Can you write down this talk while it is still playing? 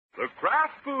The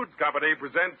Kraft Foods Company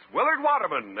presents Willard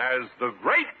Waterman as the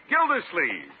Great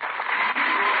Gildersleeve.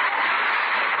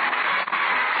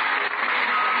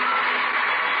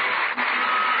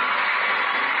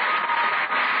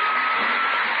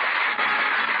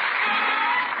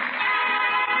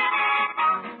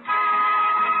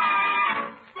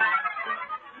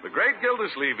 The Great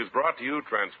Gildersleeve is brought to you,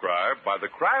 transcribed by the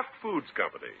Kraft Foods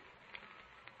Company.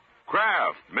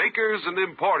 Kraft, makers and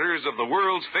importers of the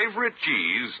world's favorite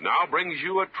cheese, now brings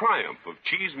you a triumph of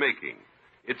cheese making.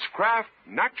 It's Kraft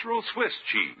Natural Swiss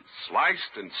cheese,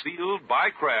 sliced and sealed by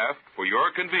Kraft for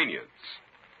your convenience.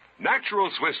 Natural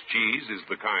Swiss cheese is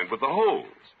the kind with the holes.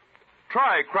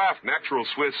 Try Kraft Natural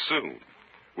Swiss soon.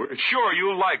 We're sure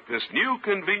you'll like this new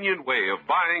convenient way of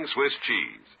buying Swiss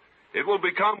cheese. It will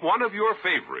become one of your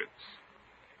favorites.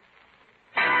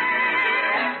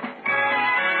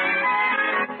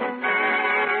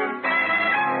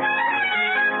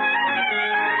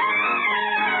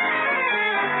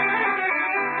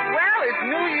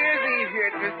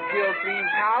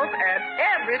 Gildersleeve's house, and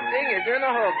everything is in a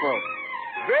hubbub.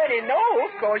 Bertie knows,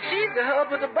 because she's the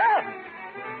hub of the bub.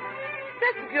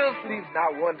 Mr. Gildersleeve's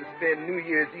not one to spend New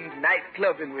Year's Eve night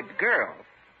clubbing with the girls.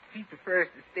 He prefers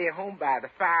to stay home by the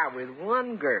fire with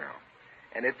one girl.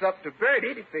 And it's up to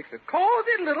Bertie to fix a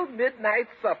cozy little midnight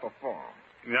supper for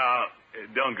him. Now,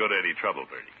 don't go to any trouble,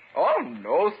 Bertie. Oh,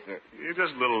 no, sir.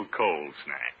 Just a little cold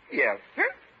snack. Yes,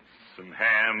 sir. Some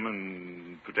ham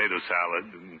and potato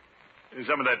salad and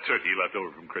some of that turkey left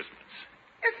over from Christmas.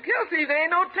 Mr. Gildersleeve, there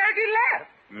ain't no turkey left.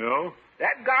 No?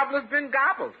 That gobbler's been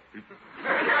gobbled.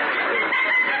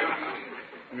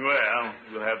 Well,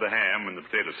 we'll have the ham and the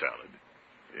potato salad.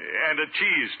 And a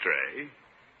cheese tray.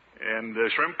 And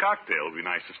a shrimp cocktail will be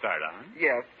nice to start on.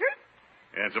 Yes, sir.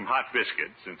 And some hot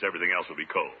biscuits, since everything else will be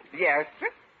cold. Yes,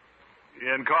 sir.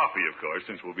 And coffee, of course,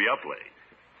 since we'll be up late.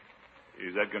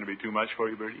 Is that going to be too much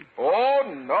for you, Bertie? Oh,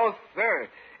 no, sir.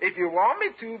 If you want me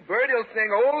to, Bertie will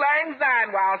sing Old Lang Syne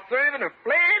while serving a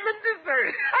flaming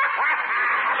dessert.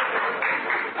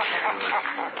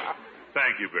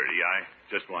 Thank you, Bertie. I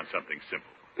just want something simple.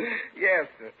 Yes,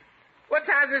 sir. What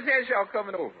time's this Henshaw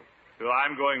coming over? Well,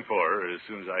 I'm going for her as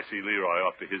soon as I see Leroy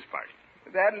off to his party.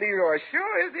 That Leroy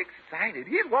sure is excited.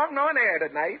 He's walking on air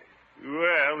tonight.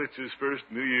 Well, it's his first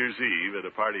New Year's Eve at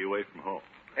a party away from home.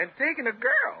 And taking a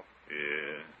girl.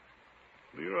 Yeah.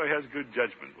 Leroy has good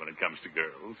judgment when it comes to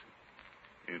girls.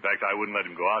 In fact, I wouldn't let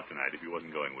him go out tonight if he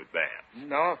wasn't going with Babs.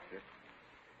 No, sir.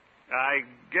 I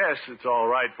guess it's all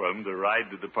right for him to ride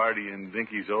to the party in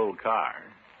Dinky's old car.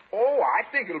 Oh, I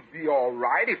think it'll be all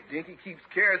right if Dinky keeps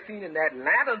kerosene in that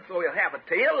lantern so he'll have a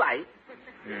tail light.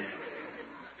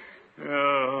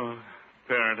 Oh,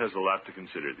 parent has a lot to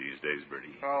consider these days,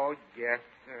 Bertie. Oh, yes,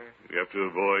 sir. We have to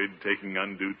avoid taking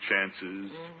undue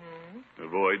chances,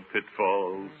 avoid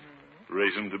pitfalls,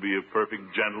 raise him to be a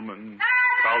perfect gentleman,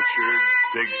 cultured,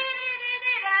 big...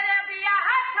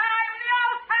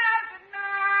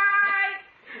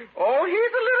 Oh,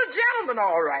 he's a little gentleman,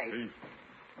 all right.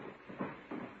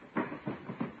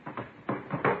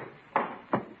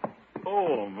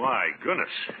 Oh, my goodness.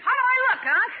 How do I look,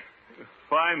 Unc?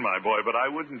 Fine, my boy, but I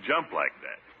wouldn't jump like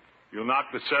that. You'll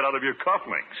knock the set out of your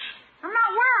cufflinks. I'm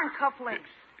not wearing cufflinks.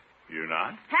 You're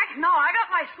not? Heck no, I got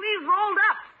my sleeves rolled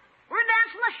up. We're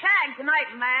dancing the shag tonight,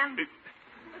 man.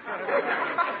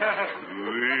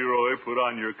 Leroy, put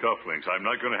on your cufflinks. I'm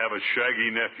not going to have a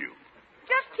shaggy nephew.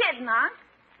 Just kidding, Unc.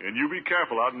 And you be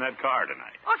careful out in that car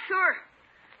tonight. Oh, sure.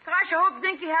 But I sure hope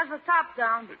Dinky has the top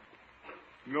down.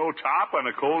 No top on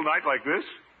a cold night like this?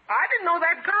 I didn't know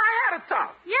that car had a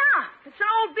top. Yeah, it's an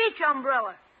old beach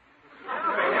umbrella.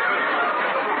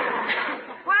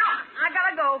 Well, I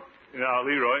gotta go. Now,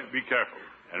 Leroy, be careful.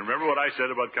 And remember what I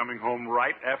said about coming home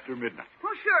right after midnight.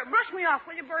 Oh, sure. Brush me off,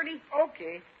 will you, Bertie?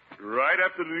 Okay. Right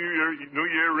after the New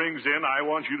Year rings in, I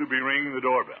want you to be ringing the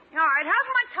doorbell. All right, how's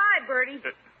my tie, Bertie?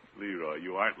 Leroy,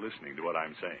 you aren't listening to what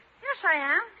I'm saying. Yes, I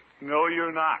am. No,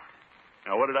 you're not.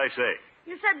 Now, what did I say?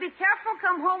 You said be careful,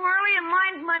 come home early, and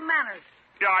mind my manners.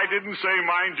 Yeah, I didn't say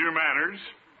mind your manners,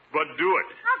 but do it.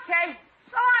 Okay.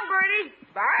 So long, Bertie.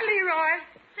 Bye, Leroy.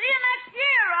 See you next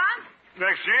year, Unc.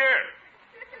 Next year?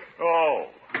 Oh.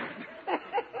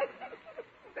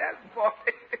 That boy.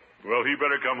 Well, he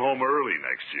better come home early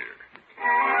next year.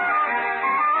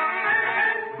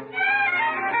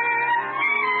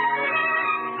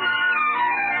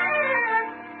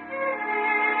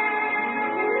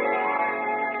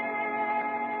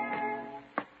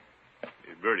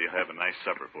 Bertie will have a nice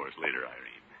supper for us later,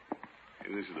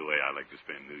 Irene. This is the way I like to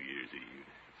spend New Year's Eve.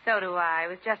 So do I,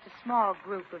 with just a small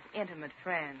group of intimate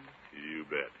friends. You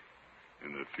bet.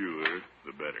 And the fewer,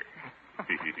 the better.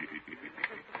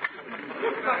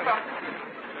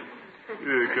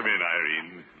 Come in,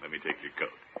 Irene. Let me take your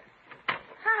coat.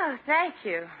 Oh, thank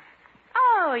you.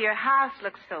 Oh, your house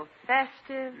looks so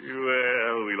festive.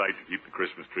 Well, we like to keep the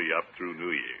Christmas tree up through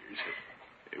New Year's.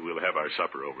 We'll have our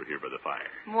supper over here by the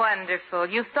fire. Wonderful.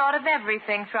 You've thought of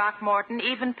everything, Throckmorton,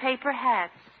 even paper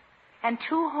hats. And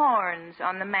 2 horns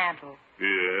on the mantel.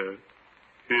 Yeah,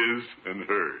 his and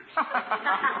hers.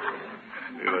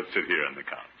 Let's sit here on the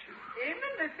couch.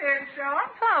 Evening, Miss Henshaw.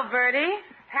 Hello, Bertie.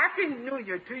 Happy New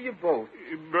Year to you both.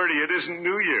 Bertie, it isn't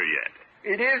New Year yet.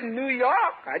 It is New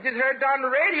York. I just heard it on the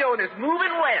radio, and it's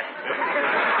moving west.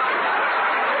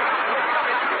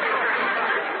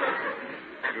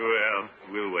 Well,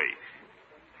 we'll wait.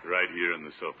 Right here on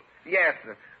the sofa. Yes,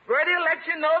 sir. Bertie will let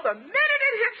you know the minute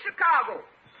it hits Chicago.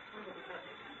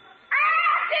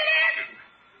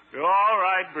 All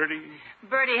right, Bertie.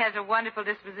 Bertie has a wonderful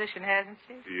disposition, hasn't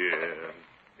she? Yeah.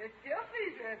 Miss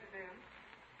Gildersleeve's residence.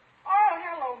 Oh,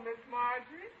 hello, Miss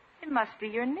Marjorie. It must be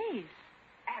your niece.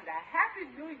 And a happy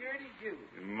New Year to you.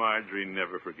 Marjorie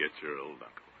never forgets her old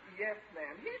uncle. Yes,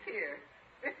 ma'am. He's here.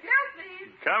 Miss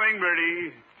Gildersleeve. Coming,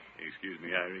 Bertie. Excuse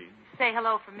me, Irene. Say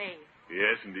hello for me.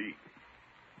 Yes, indeed.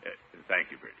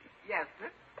 Thank you, Bertie. Yes, sir.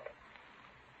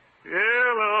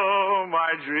 Hello,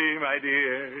 Marjorie, my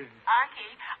dear. Unky,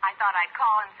 I thought I'd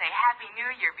call and say Happy New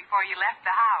Year before you left the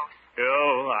house.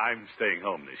 Oh, I'm staying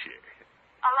home this year.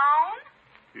 Alone?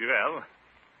 Well,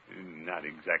 not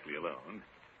exactly alone.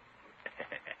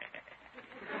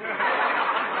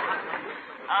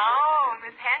 Oh,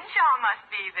 Miss Henshaw must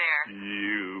be there.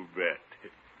 You bet.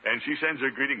 And she sends her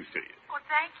greetings to you. Well,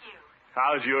 thank you.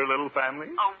 How's your little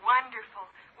family? Oh, wonderful.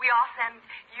 We all send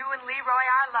you and Leroy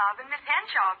our love, and Miss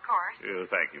Henshaw, of course.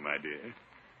 Thank you, my dear.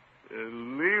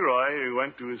 Leroy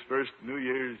went to his first New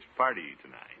Year's party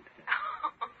tonight.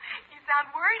 You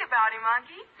sound worried about him,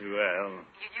 Unky. Well...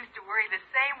 You used to worry the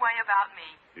same way about me.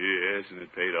 Yes, and it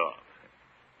paid off.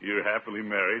 You're happily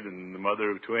married and the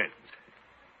mother of twins.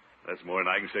 That's more than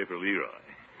I can say for Leroy.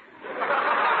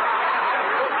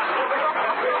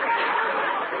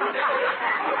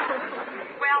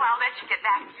 Well, I'll let you get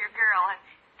back to your girl, and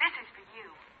this is for you.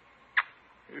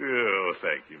 Oh,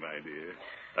 thank you, my dear.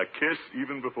 A kiss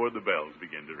even before the bells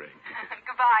begin to ring.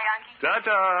 Goodbye, Unky.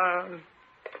 Ta-ta!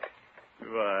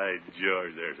 Why,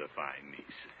 George, there's a fine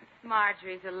niece.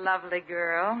 Marjorie's a lovely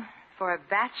girl. For a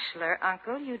bachelor,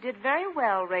 Uncle, you did very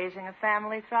well raising a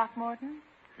family, Throckmorton.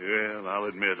 Well, I'll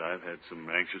admit I've had some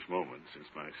anxious moments since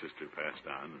my sister passed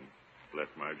on and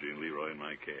left Marjorie and Leroy in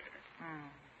my care.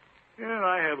 Yeah,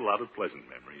 I have a lot of pleasant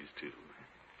memories, too.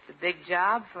 It's a big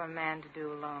job for a man to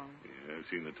do alone. Yeah, I've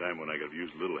seen the time when I could have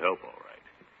used a little help, all right.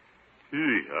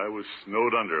 Gee, I was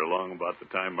snowed under along about the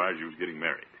time Marjorie was getting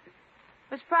married.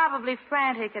 It was probably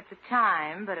frantic at the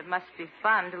time, but it must be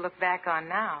fun to look back on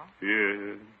now.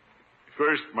 Yeah.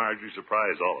 First, Marjorie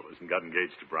surprised all of us and got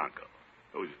engaged to Bronco.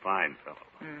 He was a fine fellow.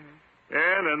 Mm-hmm.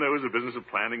 And then there was the business of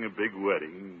planning a big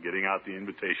wedding, getting out the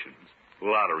invitations. A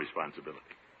lot of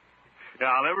responsibility.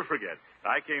 Yeah, I'll never forget.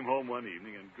 I came home one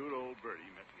evening, and good old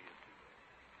Bertie met me at the door.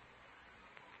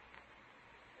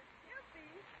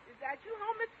 Is that you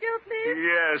home, Miss Gildersleeve?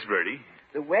 Yes, Bertie.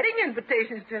 The wedding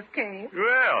invitations just came.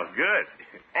 Well, good.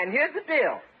 And here's the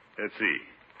bill. Let's see.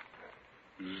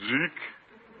 Zeke.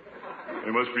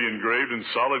 They must be engraved in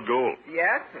solid gold.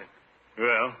 Yes, sir.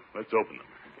 Well, let's open them.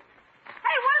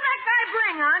 Hey, what did that guy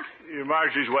bring, Unc?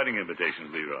 Marjorie's wedding invitations,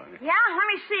 Leroy. Yeah, let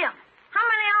me see them. How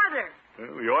many are there?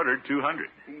 Well, we ordered 200.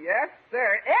 Yes,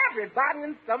 sir. Everybody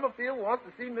in Summerfield wants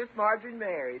to see Miss Marjorie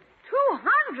married.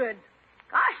 200?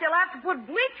 Gosh, they'll have to put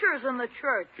bleachers in the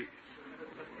church.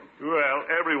 Well,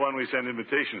 everyone we send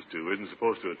invitations to isn't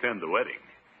supposed to attend the wedding.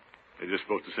 They're just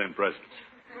supposed to send presents.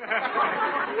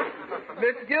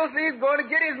 Mr. Gildersleeve's going to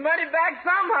get his money back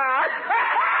somehow.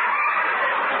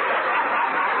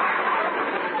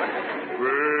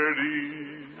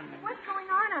 Bertie. What's going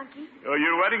on, Unky? Oh,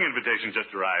 your wedding invitations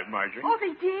just arrived, Marjorie. Oh,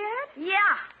 they did?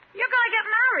 Yeah. You're going to get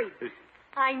married.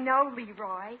 I know,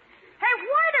 Leroy. Hey,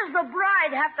 why does the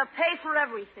bride have to pay for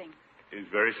everything? It's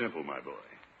very simple, my boy.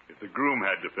 If the groom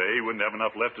had to pay, he wouldn't have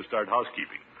enough left to start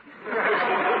housekeeping.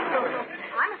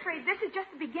 I'm afraid this is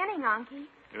just the beginning, Unky.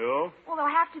 Oh? Well,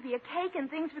 there'll have to be a cake and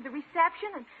things for the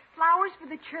reception and flowers for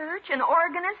the church, an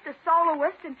organist, a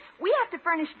soloist, and we have to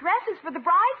furnish dresses for the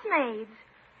bridesmaids.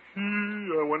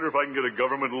 I wonder if I can get a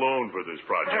government loan for this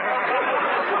project.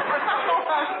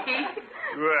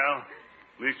 Well,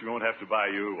 at least we won't have to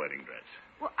buy you a wedding dress.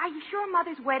 Well, are you sure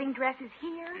Mother's wedding dress is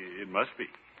here? It must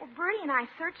be. Well, Bertie and I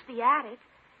searched the attic.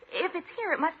 If it's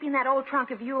here, it must be in that old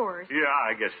trunk of yours. Yeah,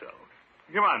 I guess so.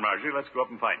 Come on, Marjorie, let's go up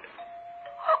and find it.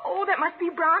 Oh, that must be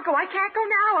Bronco. I can't go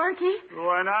now, Unky.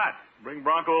 Why not? Bring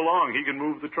Bronco along. He can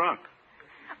move the trunk.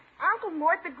 Uncle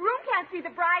Mort, the groom can't see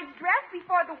the bride's dress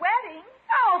before the wedding.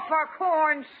 Oh, for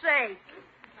corn's sake.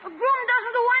 The groom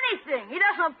doesn't do anything. He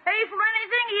doesn't pay for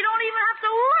anything. He don't even have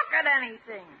to look at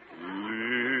anything.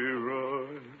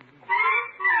 Leroy.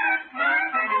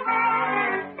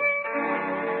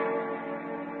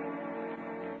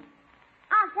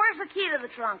 Unc, where's the key to the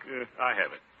trunk? I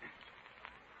have it.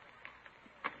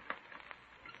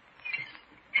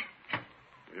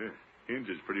 Hinge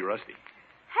is pretty rusty.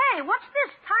 Hey, what's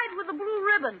this tied with a blue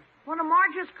ribbon? One of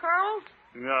Marge's curls?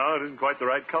 No, it isn't quite the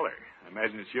right color. I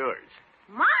imagine it's yours.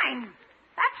 Mine?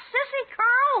 That's Sissy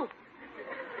Curl.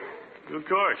 Of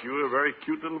course. You were a very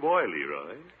cute little boy,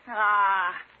 Leroy.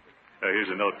 Ah. Here's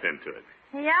a note pinned to it.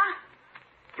 Yeah?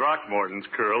 Throckmorton's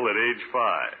curl at age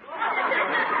 5.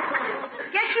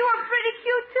 Guess you were pretty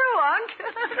cute, too, Unc.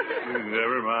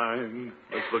 Never mind.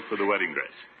 Let's look for the wedding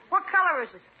dress. What color is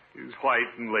it? It's white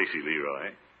and lacy,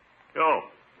 Leroy. Oh,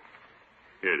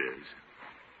 here it is.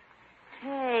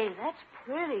 Hey, that's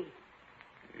pretty.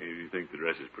 If you think the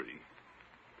dress is pretty,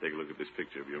 take a look at this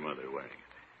picture of your mother wearing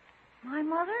it. My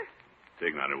mother?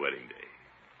 Taken on her wedding day.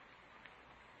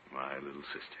 My little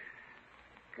sister.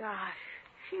 Gosh,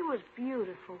 she was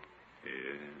beautiful.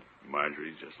 Yeah,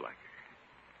 Marjorie's just like her.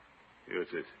 Here,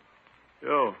 what's this?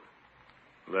 Oh,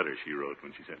 a letter she wrote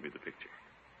when she sent me the picture.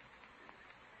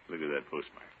 Look at that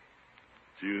postmark.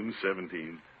 June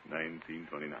 17th,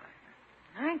 1929.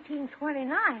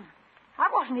 1929? I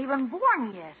wasn't even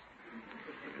born yet.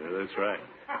 Yeah, that's right.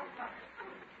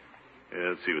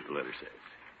 Yeah, let's see what the letter says.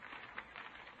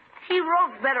 She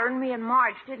wrote better than me and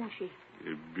Marge, didn't she?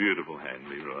 Your beautiful hand,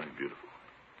 Leroy, beautiful.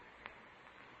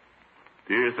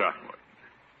 Dear Throckmorton,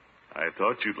 I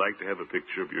thought you'd like to have a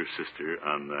picture of your sister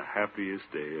on the happiest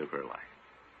day of her life.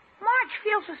 Marge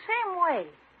feels the same way.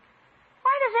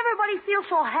 Why does everybody feel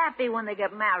so happy when they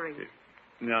get married?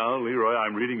 Now, Leroy,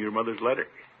 I'm reading your mother's letter.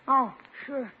 Oh,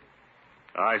 sure.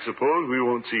 I suppose we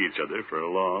won't see each other for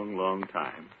a long, long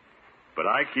time. But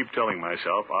I keep telling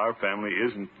myself our family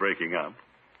isn't breaking up.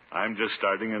 I'm just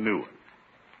starting a new one.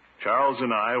 Charles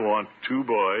and I want 2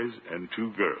 boys and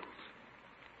 2 girls.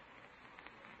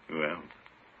 Well,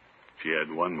 she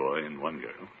had 1 boy and 1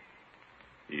 girl.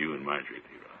 You and Marjorie,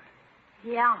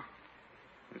 Leroy. Yeah.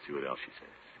 Let's see what else she says.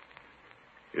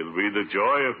 It'll be the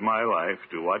joy of my life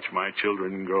to watch my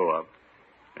children grow up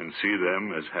and see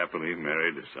them as happily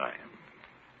married as I am.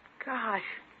 Gosh,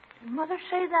 did Mother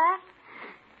say that?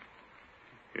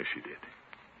 Yes, she did.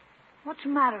 What's the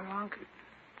matter, Unc?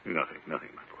 Nothing, my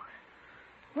boy.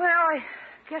 Well, I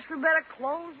guess we better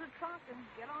close the trunk and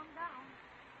get on down.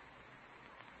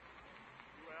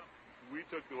 Well, we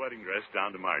took the wedding dress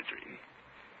down to Marjorie.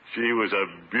 She was a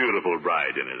beautiful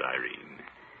bride in it, Irene.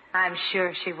 I'm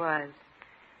sure she was.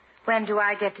 When do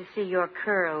I get to see your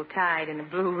curl tied in a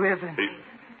blue ribbon?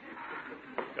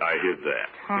 I hid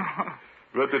that.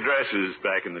 But the dress is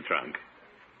back in the trunk.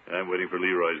 I'm waiting for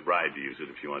Leroy's bride to use it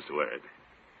if she wants to wear it.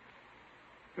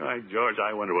 Why, George,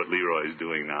 I wonder what Leroy's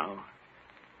doing now.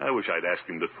 I wish I'd asked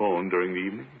him to phone during the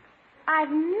evening. I've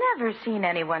never seen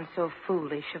anyone so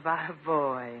foolish about a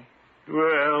boy.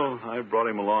 Well, I brought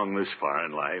him along this far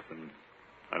in life, and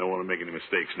I don't want to make any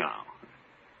mistakes now.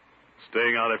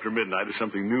 Staying out after midnight is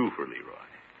something new for Leroy.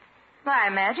 Well, I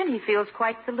imagine he feels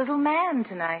quite the little man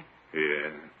tonight.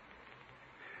 Yeah.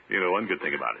 You know, one good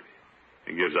thing about it.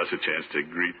 It gives us a chance to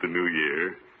greet the new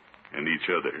year and each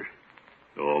other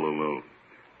all alone.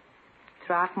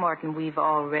 Throckmorton, we've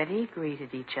already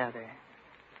greeted each other.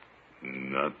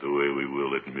 Not the way we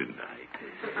will at midnight.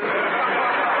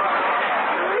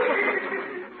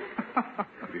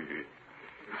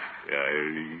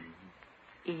 Irene,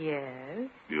 Yes?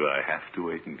 do I have to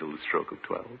wait until the stroke of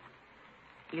 12?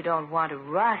 You don't want to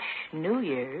rush New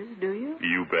Year's, do you?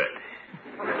 You bet.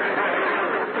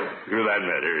 For that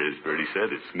matter, as Bertie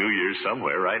said, it's New Year's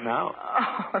somewhere right now.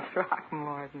 Oh,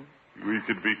 Throckmorton. We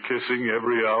could be kissing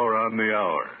every hour on the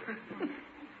hour.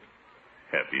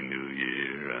 Happy New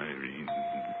Year, Irene.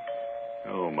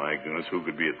 Oh, my goodness, who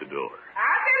could be at the door?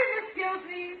 I'll get it, Miss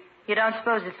Gildersleeve. You don't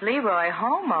suppose it's Leroy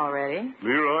home already?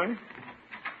 Leroy?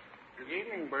 Good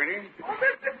evening, Bertie. Oh,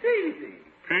 Mr. Peavy.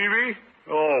 Peavy?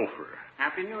 Oh, for...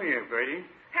 Happy New Year, Bertie.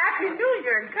 Happy New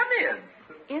Year, and come in.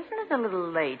 Isn't it a little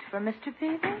late for Mr.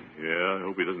 Peavy? Yeah, I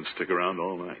hope he doesn't stick around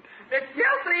all night. Miss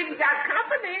Gildersleeve's got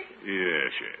company.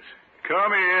 Yes, yes.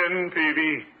 Come in,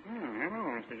 Peavy.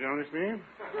 Hello, Mr. Gildersleeve.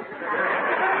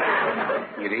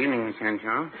 Good evening, Miss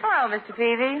Henshaw. Hello, Mr.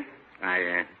 Peavy.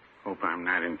 I hope I'm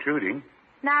not intruding.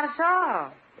 Not at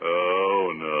all.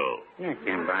 Oh, no. Yeah, I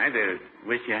came by to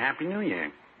wish you a Happy New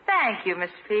Year. Thank you, Mr.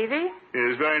 Peavy.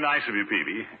 It is very nice of you,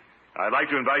 Peavy. I'd like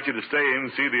to invite you to stay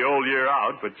and see the old year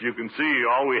out, but you can see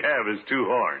all we have is 2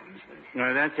 horns.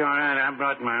 No, that's all right. I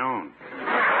brought my own.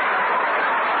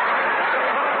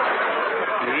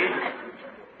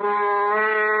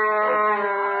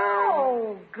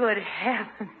 Oh, good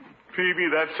heavens. Peavy,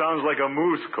 that sounds like a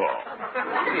moose call.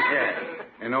 Yeah,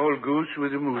 an old goose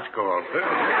with a moose call.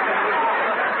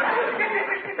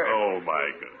 Oh,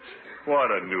 my goodness.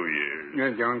 What a New Year.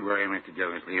 No, don't worry, Mr.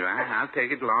 Gildersleeve. I'll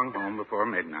take it along home before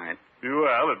midnight.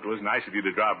 Well, it was nice of you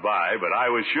to drop by, but I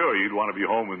was sure you'd want to be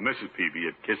home with Mrs. Peavy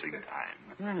at kissing time.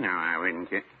 Well, no, I wouldn't.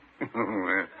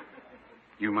 Well,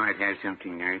 you might have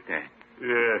something like that.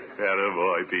 Yeah,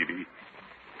 attaboy, Peavy.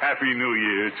 Happy New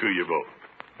Year to you both.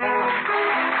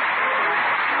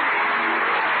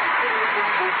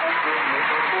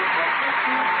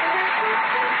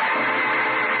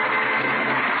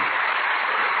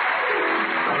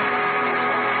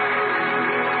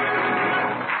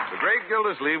 The great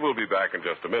Gildersleeve will be back in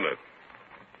just a minute.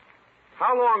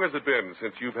 How long has it been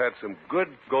since you've had some good,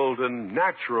 golden,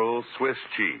 natural Swiss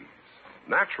cheese?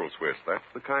 Natural Swiss, that's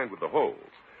the kind with the holes.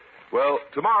 Well,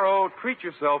 tomorrow, treat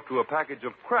yourself to a package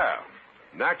of Kraft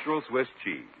Natural Swiss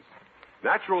cheese.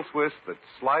 Natural Swiss that's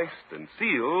sliced and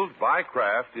sealed by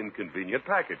Kraft in convenient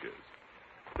packages.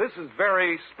 This is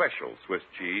very special Swiss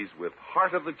cheese with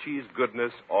heart-of-the-cheese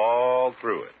goodness all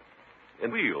through it.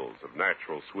 In wheels of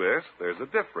Natural Swiss, there's a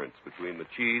difference between the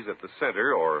cheese at the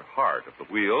center or heart of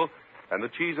the wheel and the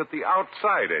cheese at the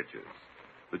outside edges.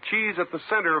 The cheese at the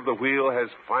center of the wheel has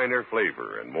finer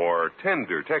flavor and more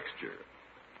tender texture.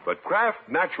 But Kraft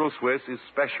Natural Swiss is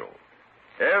special.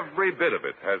 Every bit of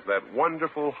it has that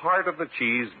wonderful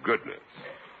heart-of-the-cheese goodness.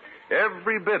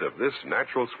 Every bit of this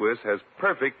Natural Swiss has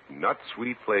perfect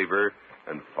nut-sweet flavor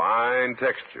and fine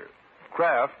texture.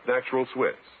 Kraft Natural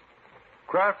Swiss.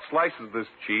 Kraft slices this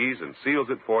cheese and seals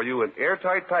it for you in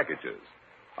airtight packages.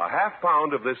 A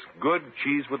half-pound of this good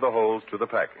cheese with the holes to the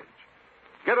package.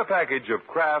 Get a package of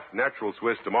Kraft Natural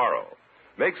Swiss tomorrow.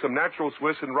 Make some Natural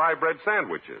Swiss and rye bread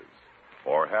sandwiches.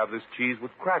 Or have this cheese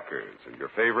with crackers and your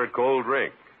favorite cold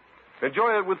drink.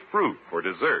 Enjoy it with fruit for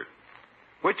dessert.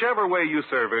 Whichever way you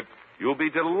serve it, you'll be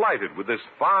delighted with this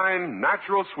fine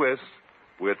Natural Swiss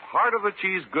with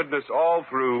heart-of-the-cheese goodness all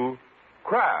through.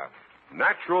 Kraft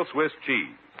Natural Swiss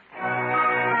cheese.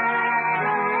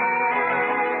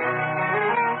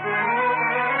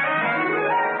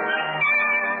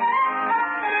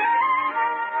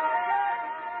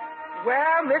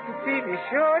 Well, Mr. Peavy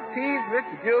sure teased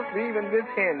Mr. Gildersleeve and Miss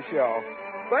Henshaw.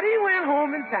 But he went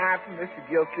home in time for Mr.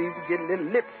 Gildersleeve to get a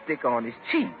little lipstick on his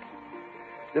cheek.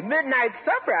 The midnight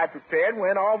supper I prepared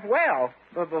went off well.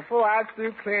 But before I was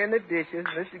through clearing the dishes,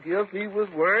 Mr. Gildersleeve was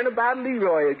worrying about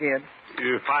Leroy again.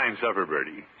 Fine supper,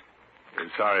 Bertie.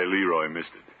 Sorry Leroy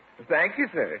missed it. Thank you,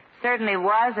 sir. Certainly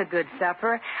was a good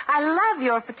supper. I love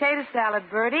your potato salad,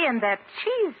 Bertie, and that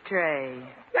cheese tray.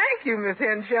 Thank you, Miss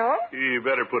Henshaw. You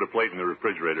better put a plate in the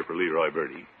refrigerator for Leroy,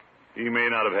 Bertie. He may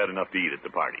not have had enough to eat at the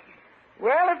party.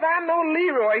 Well, if I know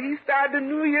Leroy, he started the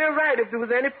new year right if there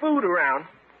was any food around.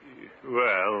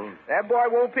 Well... That boy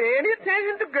won't pay any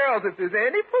attention to girls if there's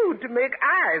any food to make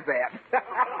eyes at.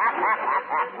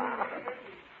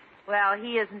 Well,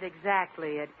 he isn't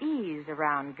exactly at ease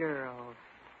around girls,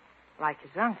 like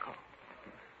his uncle.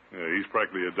 He's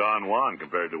practically a Don Juan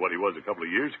compared to what he was a couple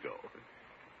of years ago.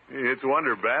 It's a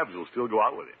wonder Babs will still go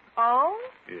out with him. Oh?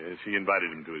 Yes, she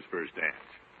invited him to his first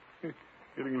dance.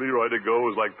 Getting Leroy to go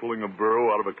was like pulling a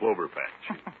burro out of a clover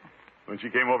patch. When she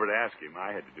came over to ask him,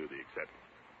 I had to do the accepting.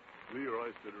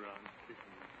 Leroy stood around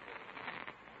kicking his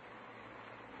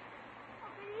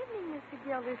Good evening, Mr.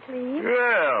 Gildersleeve.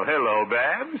 Well, hello,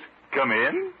 Babs. Come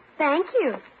in. Thank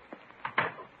you.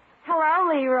 Hello,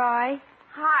 Leroy.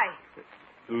 Hi.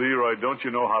 Leroy, don't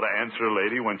you know how to answer a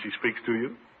lady when she speaks to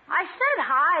you? I said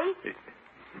hi.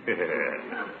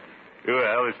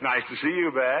 Well, it's nice to see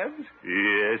you, Babs.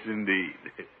 Yes, indeed.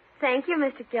 Thank you,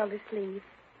 Mr. Gildersleeve.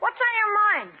 What's on your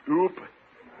mind? Oop.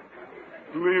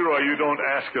 Leroy, you don't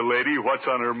ask a lady what's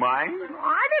on her mind.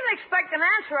 I didn't expect an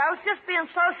answer. I was just being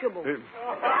sociable.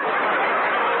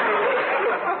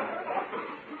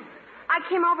 I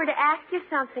came over to ask you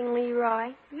something,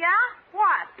 Leroy. Yeah?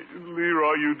 What?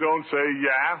 Leroy, you don't say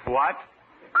yeah. What?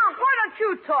 Oh, why don't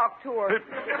you talk to her?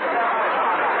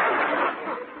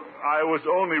 I was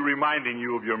only reminding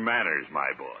you of your manners,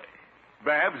 my boy.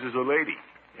 Babs is a lady,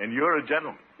 and you're a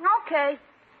gentleman. Okay.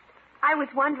 I was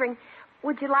wondering,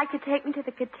 would you like to take me to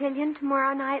the cotillion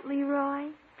tomorrow night,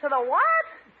 Leroy? To the what?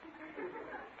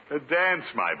 A dance,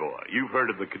 my boy. You've heard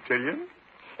of the cotillion?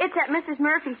 It's at Mrs.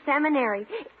 Murphy's seminary.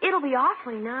 It'll be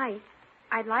awfully nice.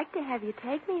 I'd like to have you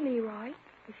take me, Leroy.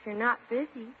 If you're not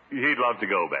busy. He'd love to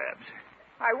go, Babs.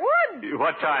 I would.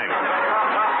 What time?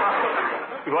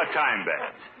 What time,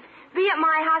 Babs? Be at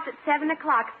my house at 7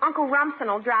 o'clock. Uncle Rumson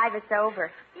will drive us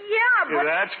over. Yeah, but...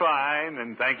 That's fine,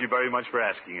 and thank you very much for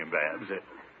asking him, Babs.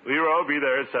 Leroy will be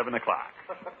there at 7 o'clock.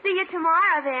 See you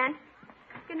tomorrow, then.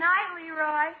 Good night,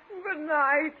 Leroy. Good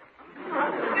night. Good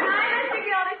night, Mr.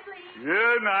 Gildersleeve.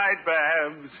 Good night,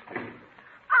 Babs.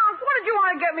 What did you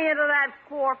want to get me into that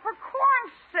for? For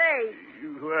corn's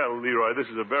sake. Well, Leroy, this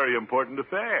is a very important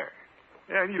affair.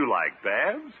 And you like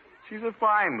Babs. She's a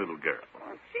fine little girl.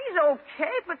 She's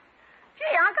okay, but,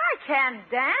 gee, Unc, I can't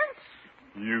dance.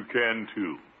 You can,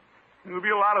 too. It'll be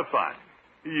a lot of fun.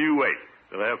 You wait.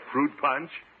 They'll have fruit punch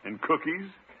and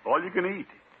cookies, all you can eat.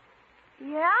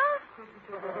 Yeah?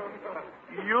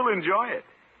 You'll enjoy it.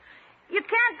 You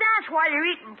can't dance while you're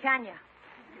eating, can you?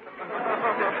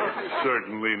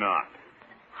 Certainly not.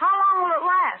 How long will it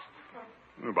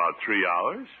last? About 3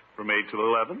 hours, from 8 till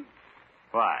 11.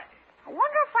 Why? I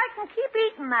wonder if I can keep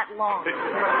eating that long.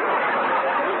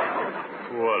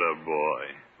 What a boy.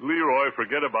 Leroy,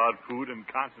 forget about food and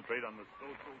concentrate on the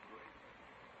social grace.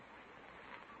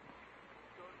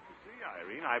 So, you see,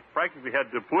 Irene, I practically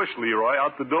had to push Leroy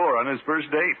out the door on his first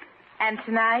date. And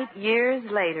tonight, years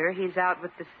later, he's out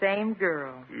with the same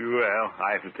girl. Well,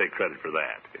 I have to take credit for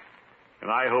that.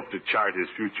 And I hope to chart his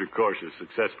future course as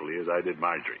successfully as I did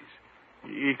Marjorie's.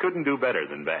 He couldn't do better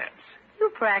than Babs. You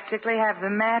practically have the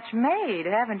match made,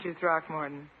 haven't you,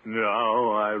 Throckmorton?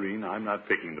 No, Irene, I'm not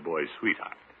picking the boy's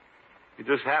sweetheart. It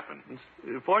just happens,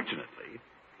 fortunately,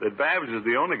 that Babs is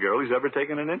the only girl he's ever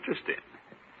taken an interest in.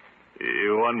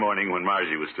 One morning when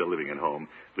Margie was still living at home,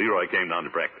 Leroy came down to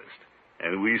breakfast,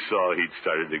 and we saw he'd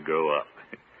started to grow up.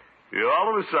 All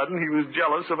of a sudden, he was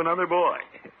jealous of another boy.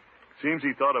 Seems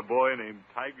he thought a boy named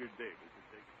Tiger Davis had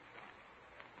taken...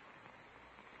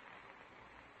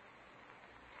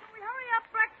 Can we hurry up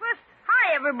breakfast?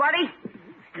 Hi, everybody.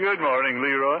 Good morning,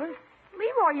 Leroy.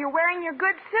 Leroy, you're wearing your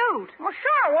good suit. Well,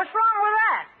 sure. What's wrong with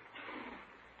that?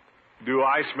 Do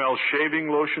I smell shaving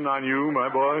lotion on you, my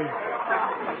boy?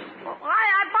 Well,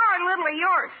 I borrowed a little of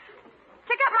yours.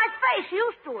 To get my face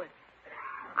used to it.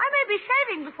 I may be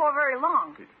shaving before very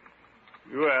long.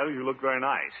 Well, you look very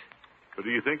nice. But do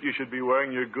you think you should be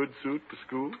wearing your good suit to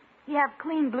school? You have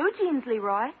clean blue jeans,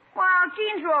 Leroy. Well,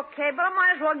 jeans are okay, but I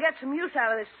might as well get some use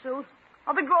out of this suit.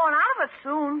 I'll be growing out of it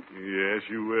soon. Yes,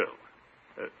 you will.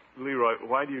 Leroy,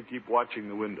 why do you keep watching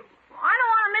the window? I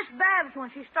don't want to miss Babs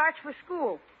when she starts for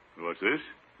school. What's this?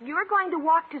 You're going to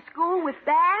walk to school with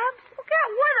Babs? Well, get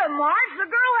with her, Marge. The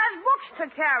girl has books to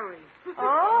carry.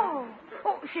 Oh,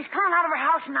 she's coming out of her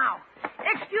house now.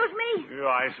 Excuse me?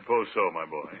 Yeah, I suppose so, my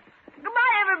boy.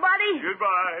 Goodbye, everybody.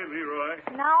 Goodbye, Leroy.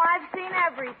 now I've seen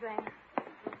everything.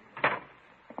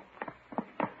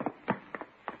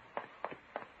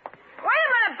 Wait a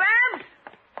minute, Babs.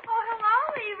 Oh, hello,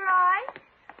 Leroy.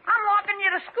 I'm walking you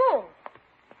to school.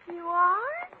 You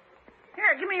are?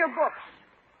 Here, give me your books.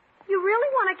 You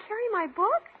really want to carry my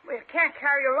book? Well, you can't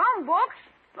carry your own books.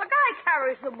 The guy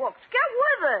carries the books. Get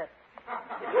with it.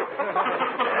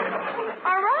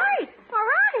 All right.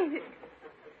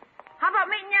 How about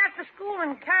meeting you after school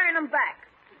and carrying them back?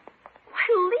 Why,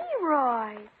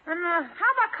 Leroy. And how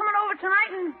about coming over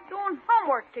tonight and doing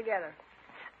homework together?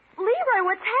 Leroy,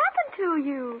 what's happened to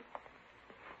you?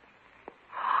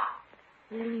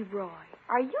 Leroy,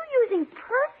 are you using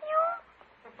perfume?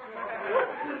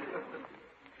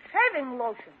 Shaving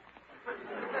lotion.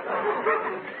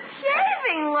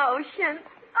 Shaving lotion?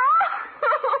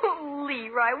 Oh,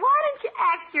 Leroy, why don't you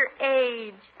act your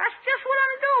age? That's just what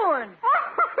I'm doing.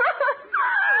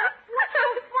 What's so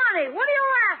funny? What are you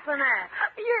laughing at?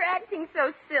 You're acting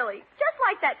so silly, just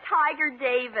like that Tiger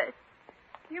Davis.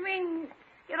 You mean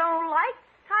you don't like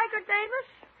Tiger Davis?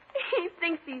 He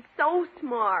thinks he's so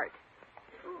smart.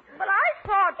 But I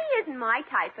thought... He isn't my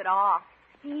type at all.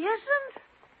 He isn't?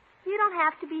 You don't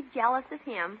have to be jealous of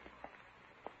him.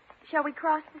 Shall we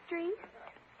cross the street?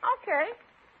 Okay.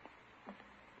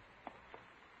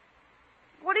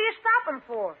 What are you stopping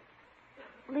for?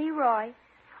 Leroy,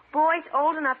 boys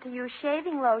old enough to use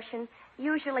shaving lotion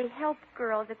usually help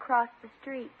girls across the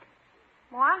street.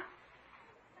 What?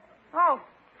 Oh,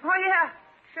 yeah,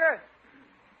 sure.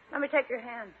 Let me take your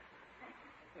hand.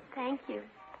 Thank you.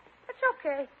 It's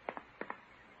okay.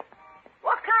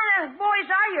 What kind of boys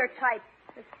are your type,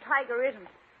 if Tiger isn't?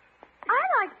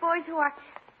 I like boys who are,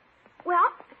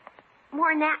 well,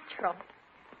 more natural.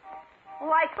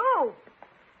 Like who?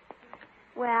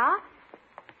 Well,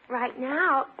 right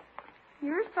now,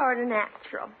 you're sort of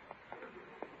natural.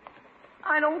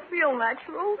 I don't feel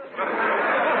natural.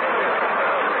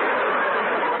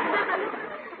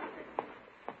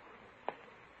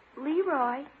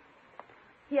 Leroy,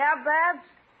 Yeah, Babs?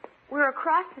 we're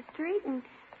across the street and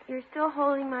you're still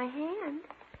holding my hand.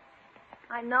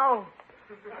 I know.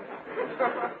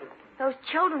 Those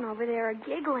children over there are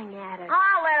giggling at us.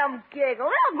 I'll let them giggle.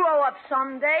 They'll grow up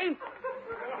someday.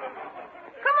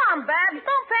 Come on, Babs.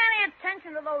 Don't pay any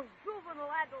attention to those juvenile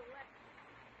adolescents.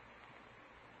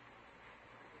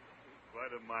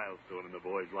 Quite a milestone in the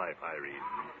boy's life, Irene.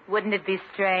 Wouldn't it be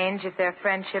strange if their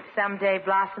friendship someday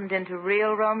blossomed into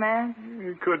real romance?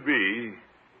 It could be.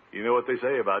 You know what they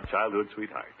say about childhood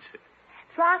sweethearts.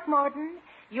 Throckmorton,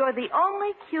 you're the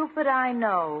only Cupid I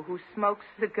know who smokes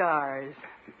cigars.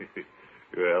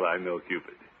 Well, I'm no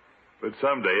Cupid. But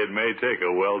someday it may take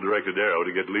a well-directed arrow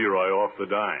to get Leroy off the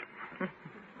dime.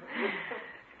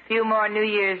 Few more New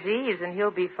Year's Eves and he'll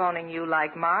be phoning you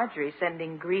like Marjorie,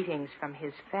 sending greetings from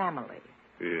his family.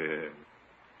 Yeah.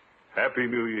 Happy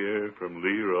New Year from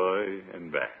Leroy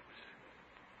and Babs.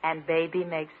 And baby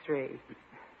makes 3.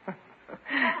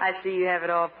 I see you have it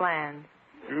all planned.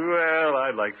 Well,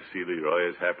 I'd like to see Leroy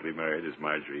as happily married as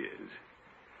Marjorie is.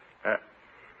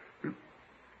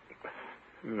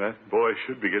 That boy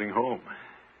should be getting home.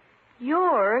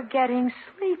 You're getting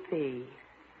sleepy.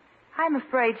 I'm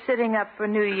afraid sitting up for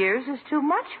New Year's is too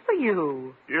much for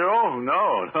you. Oh,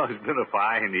 no. It's been a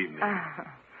fine evening.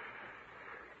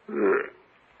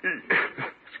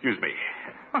 Excuse me.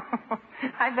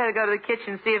 I'd better go to the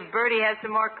kitchen and see if Bertie has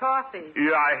some more coffee.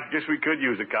 Yeah, I guess we could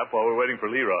use a cup while we're waiting for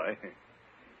Leroy.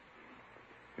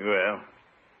 Well,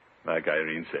 like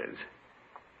Irene says,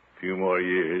 a few more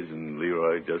years and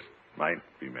Leroy just might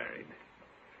be married.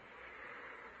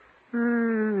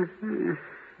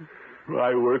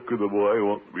 My work with the boy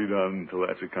won't be done until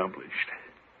that's accomplished.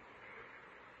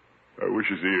 I wish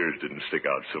his ears didn't stick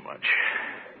out so much.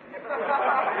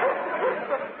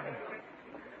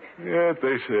 Yet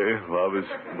they say love is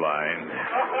blind.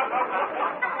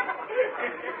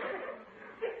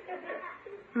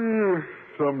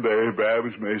 Someday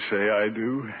Babs may say I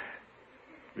do,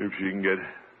 if she can get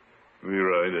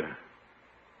Leroy to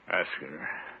ask her.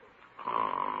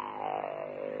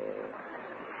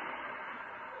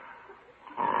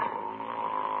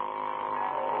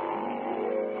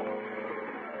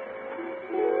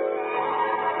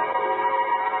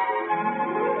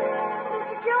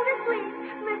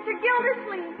 Mr.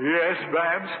 Gildersleeve. Yes,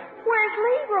 Babs? Where's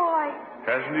Leroy?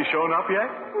 Hasn't he shown up yet?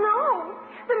 No.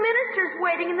 The minister's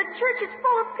waiting and the church is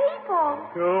full of people.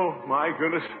 Oh, my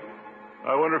goodness.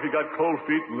 I wonder if he got cold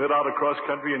feet and lit out across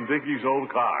country in Dinky's old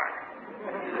car.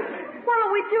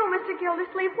 What'll we do, Mr.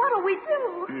 Gildersleeve? What'll we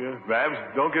do? Yeah, Babs,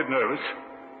 don't get nervous.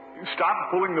 Stop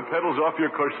pulling the pedals off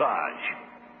your corsage.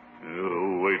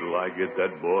 Oh, wait till I get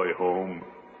that boy home.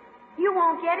 You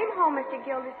won't get him home, Mr.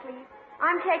 Gildersleeve.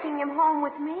 I'm taking him home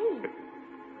with me.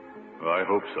 I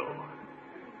hope so.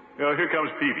 Here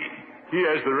comes Peavy. He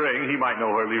has the ring. He might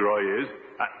know where Leroy is.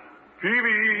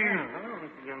 Peavy! Hello,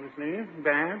 Mr. Gildersleeve.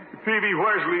 Babs? Peavy,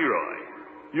 where's Leroy?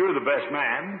 You're the best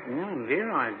man. No,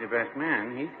 Leroy's the best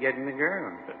man. He's getting the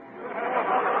girl.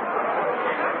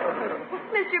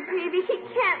 Mr. Peavy, he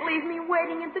can't leave me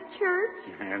waiting at the church.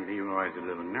 And Leroy's a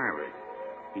little nervous.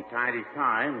 He tied his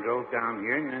tie and drove down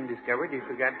here and then discovered he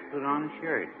forgot to put on a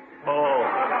shirt. Oh.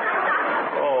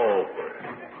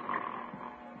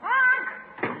 Unc!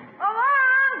 Oh,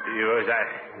 Unc!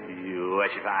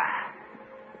 What's your fire?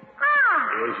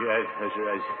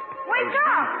 Wake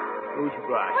up! Who's your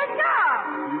boss? Wake up!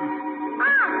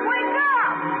 Unc, wake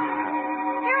up!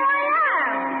 Here I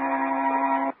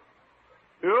am!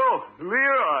 Oh,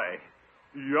 Leroy.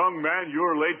 Young man,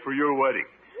 you're late for your wedding.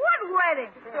 What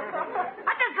wedding?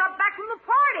 I just got back from the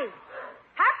party.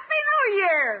 Happy New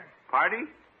Year! Party?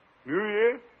 New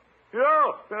Year?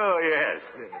 Oh, yes.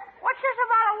 What's this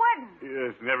about a wedding?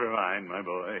 Yes, never mind, my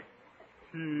boy.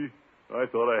 Gee, I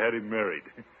thought I had him married.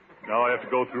 Now I have to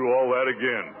go through all that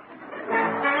again.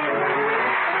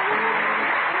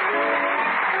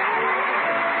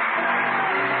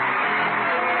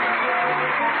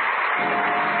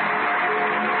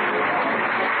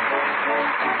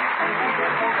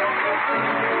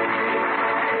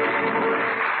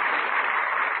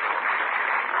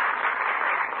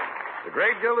 The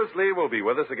great Gildersleeve will be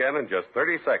with us again in just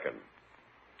 30 seconds.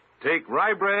 Take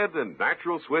rye bread and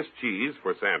natural Swiss cheese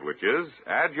for sandwiches,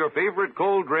 add your favorite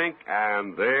cold drink,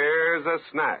 and there's a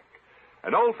snack.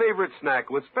 An old favorite snack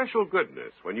with special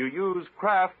goodness when you use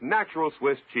Kraft Natural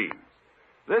Swiss cheese.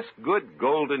 This good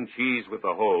golden cheese with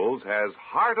the holes has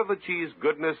heart of the cheese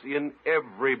goodness in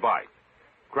every bite.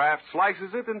 Kraft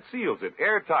slices it and seals it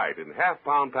airtight in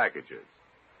half-pound packages.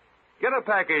 Get a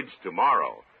package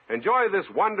tomorrow. Enjoy this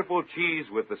wonderful cheese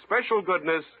with the special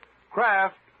goodness,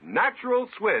 Kraft Natural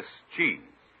Swiss cheese.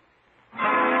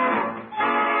 Bye.